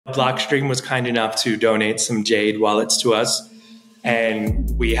Blockstream was kind enough to donate some Jade wallets to us. And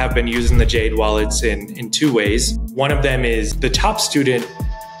we have been using the Jade wallets in two ways. One of them is the top student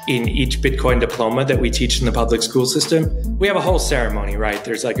in each Bitcoin diploma that we teach in the public school system. We have a whole ceremony, right?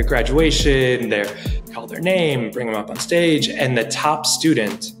 There's like a graduation, they call their name, bring them up on stage, and the top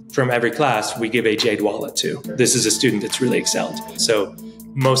student from every class, we give a Jade wallet to. This is a student that's really excelled. So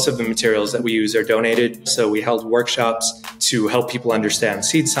most of the materials that we use are donated. So we held workshops to help people understand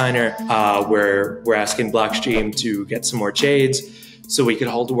Seed Signer. We're asking Blockstream to get some more Jades so we could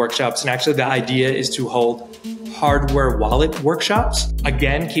hold workshops. And actually the idea is to hold hardware wallet workshops.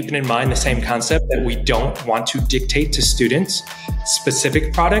 Again, keeping in mind the same concept that we don't want to dictate to students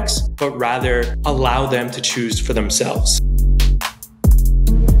specific products, but rather allow them to choose for themselves.